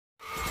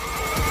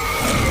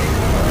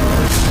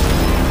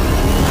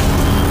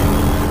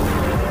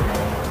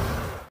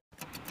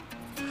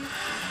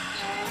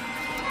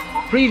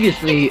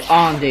Previously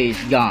on Days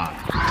Gone.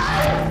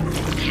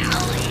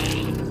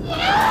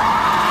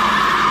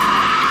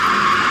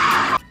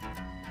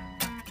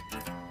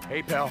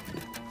 Hey, pal.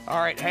 All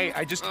right, hey,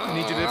 I just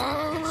need you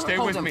to stay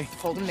with me.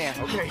 Hold him there.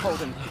 Okay. Hold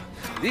him.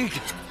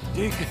 Deke.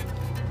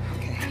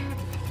 Okay.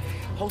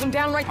 Hold him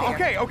down right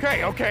there.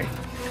 Okay.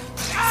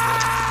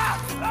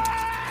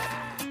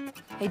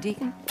 Hey,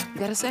 Deacon, you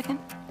got a second?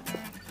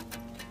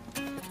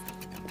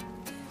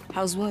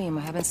 How's William?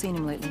 I haven't seen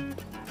him lately.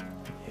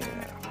 Yeah.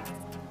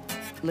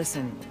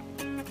 Listen,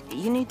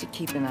 you need to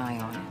keep an eye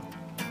on him.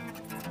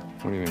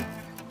 What do you mean?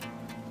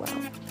 Well,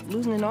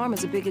 losing an arm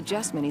is a big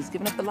adjustment. He's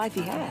given up the life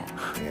he had.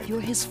 Yeah.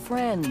 You're his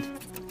friend.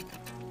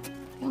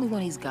 The only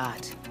one he's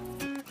got.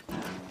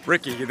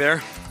 Ricky, you there?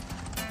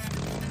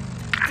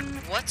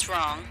 What's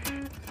wrong?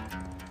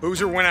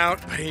 Boozer went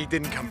out, but he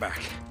didn't come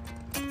back.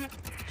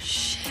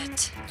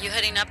 Shit. You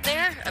heading up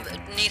there?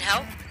 Need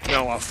help?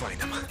 No, I'll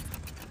find him.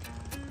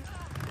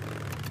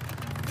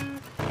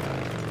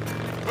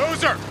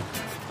 Boozer!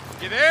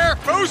 You there?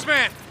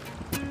 Boozman!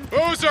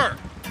 Boozer!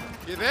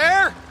 You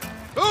there?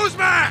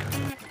 Boozman!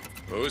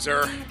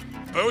 Boozer.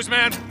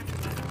 Boozman!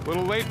 A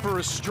little late for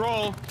a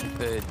stroll.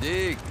 Hey,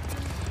 Deke.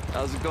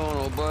 How's it going,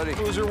 old buddy?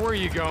 Boozer, where are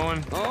you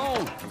going?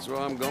 Home. That's where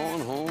I'm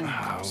going, home.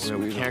 Oh, Sweet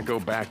we can't go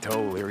back to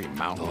O'Leary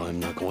Mountain. No, I'm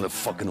not going to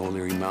fucking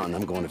O'Leary Mountain.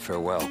 I'm going to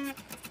Farewell.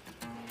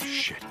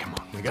 Shit, come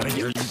on. We gotta get...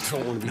 You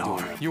don't want to be No,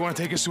 doing it. you want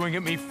to take a swing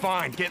at me?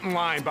 Fine. Get in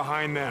line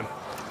behind them.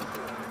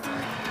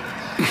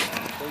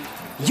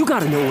 You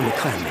gotta know when to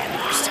cut a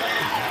man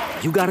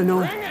loose. You gotta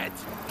know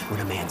when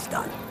a man's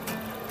done.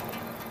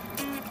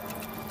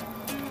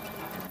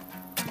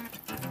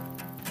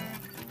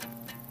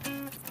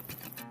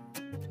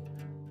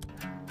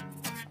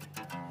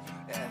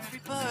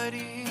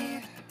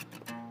 Everybody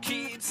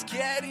keeps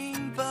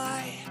getting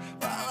by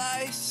while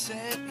I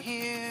sit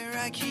here.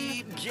 I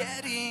keep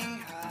getting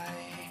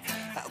high.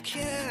 How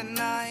can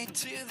I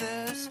do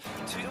this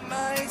to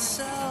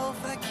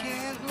myself? I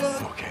can't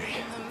look Okay.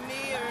 in the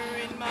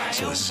mirror in my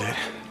So this is it?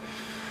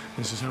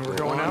 This is how we're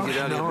Go going on, out? get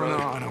out of here, No,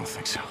 brother. I don't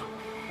think so.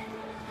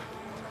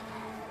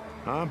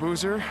 Huh,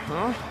 Boozer?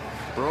 Huh?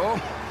 Bro?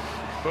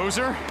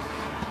 Boozer?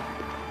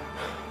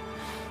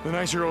 The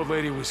night your old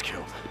lady was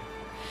killed.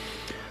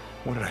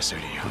 What did I say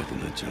to you? Nothing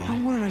to tell. Huh,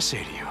 what did I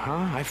say to you,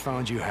 huh? I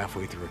found you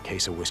halfway through a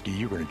case of whiskey.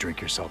 You were gonna drink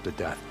yourself to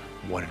death.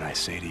 What did I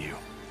say to you?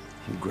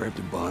 You grabbed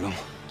a bottle,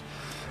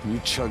 and you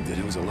chugged it.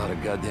 It was a lot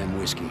of goddamn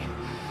whiskey.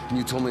 And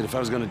you told me that if I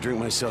was gonna drink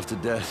myself to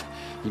death,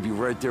 you'd be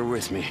right there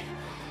with me.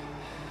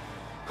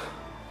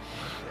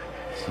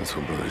 That's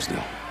what brothers do.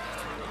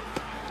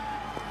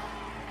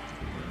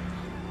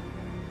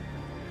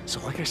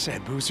 So like I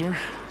said, Boozer,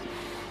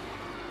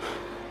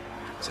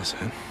 is this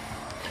it?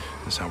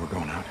 This is how we're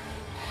going out?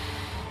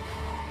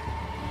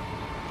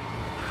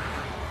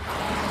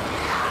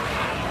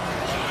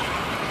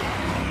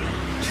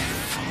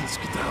 Let's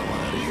get the hell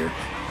out of here.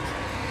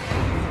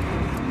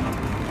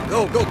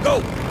 Go, go, go!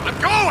 I'm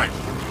going!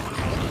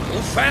 A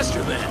little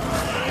faster then.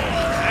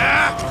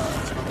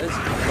 There's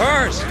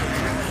cars!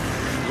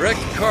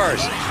 Wrecked cars.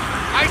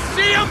 I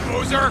see him,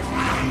 Boozer!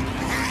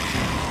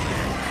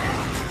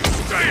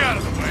 Stay out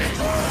of the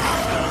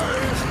way!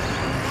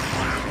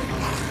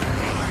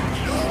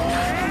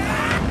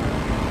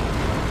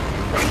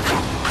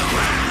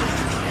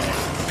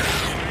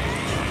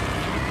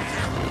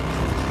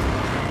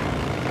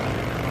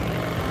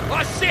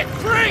 Oh, shit!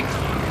 Freak!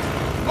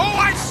 Oh,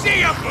 I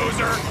see him,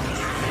 Boozer!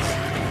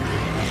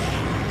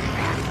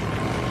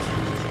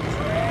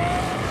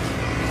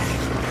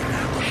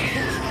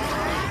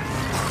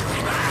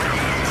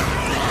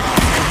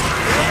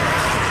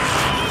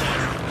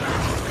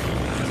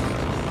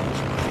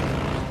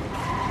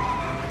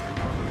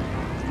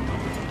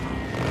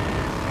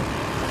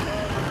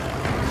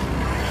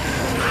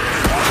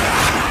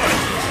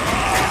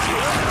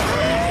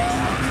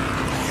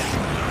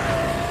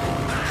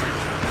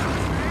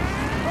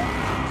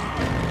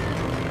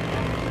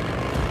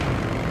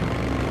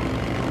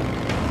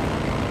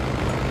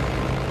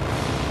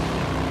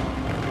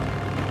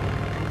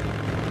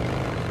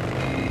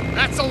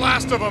 That's the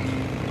last of them.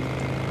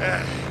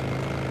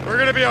 We're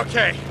gonna be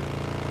okay.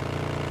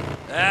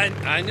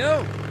 I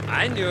know.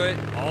 I knew it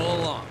all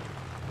along.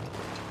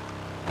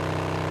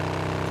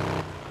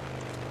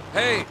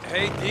 Hey,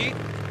 Deke.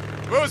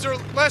 Boozer,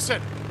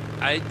 listen.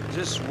 I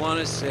just want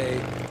to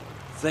say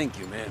thank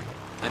you, man.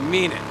 I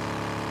mean it.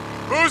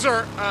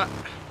 Boozer,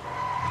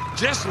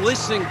 Just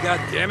listen,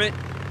 goddammit.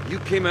 You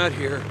came out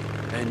here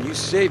and you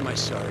saved my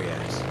sorry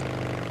ass.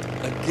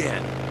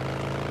 Again.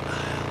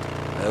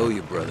 I owe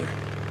you, brother.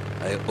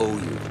 I owe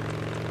you.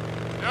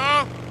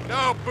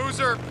 No,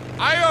 Boozer.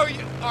 I owe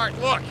you. All right,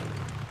 look.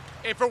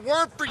 If it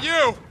weren't for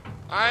you,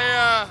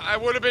 I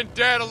would have been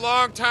dead a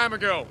long time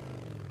ago.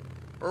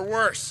 Or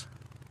worse.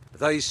 I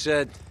thought you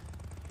said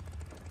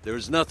there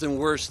was nothing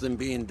worse than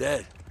being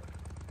dead.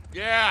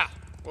 Yeah,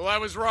 well, I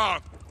was wrong.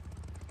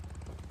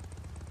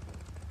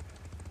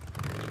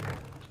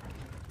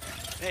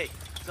 Hey,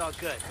 it's all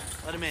good.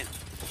 Let him in.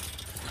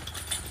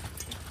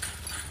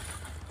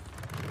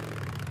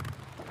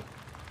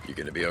 You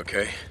gonna be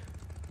okay?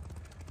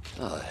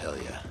 Oh, hell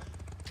yeah.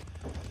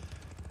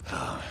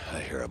 Oh, I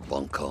hear a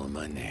bunk calling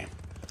my name.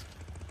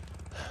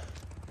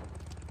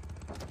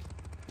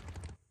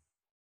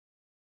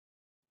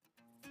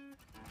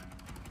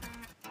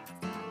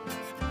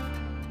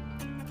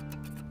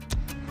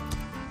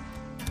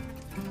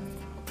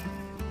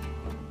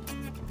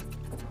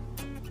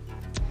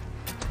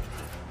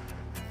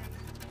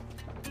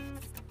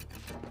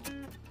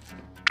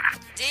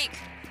 Deke,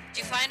 did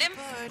you find him?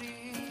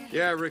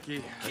 Yeah,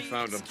 Ricky, I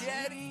found him.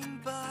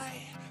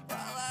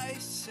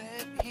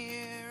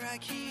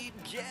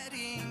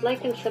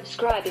 Like and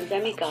subscribe in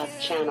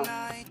Demigod's channel.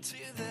 I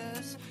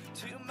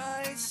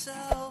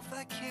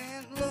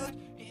can't look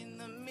in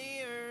the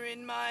mirror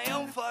in my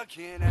own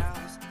fucking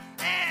house.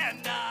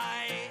 And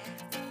I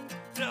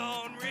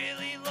don't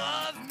really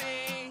love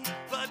me,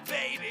 but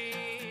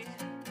baby,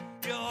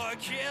 you're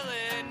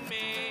killing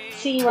me.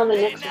 See you on the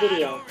next And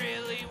video. I don't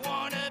really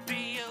wanna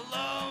be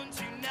alone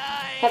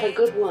tonight. Have a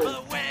good one.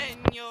 But when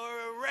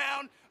you're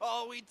around,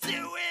 all we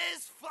do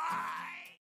is fight.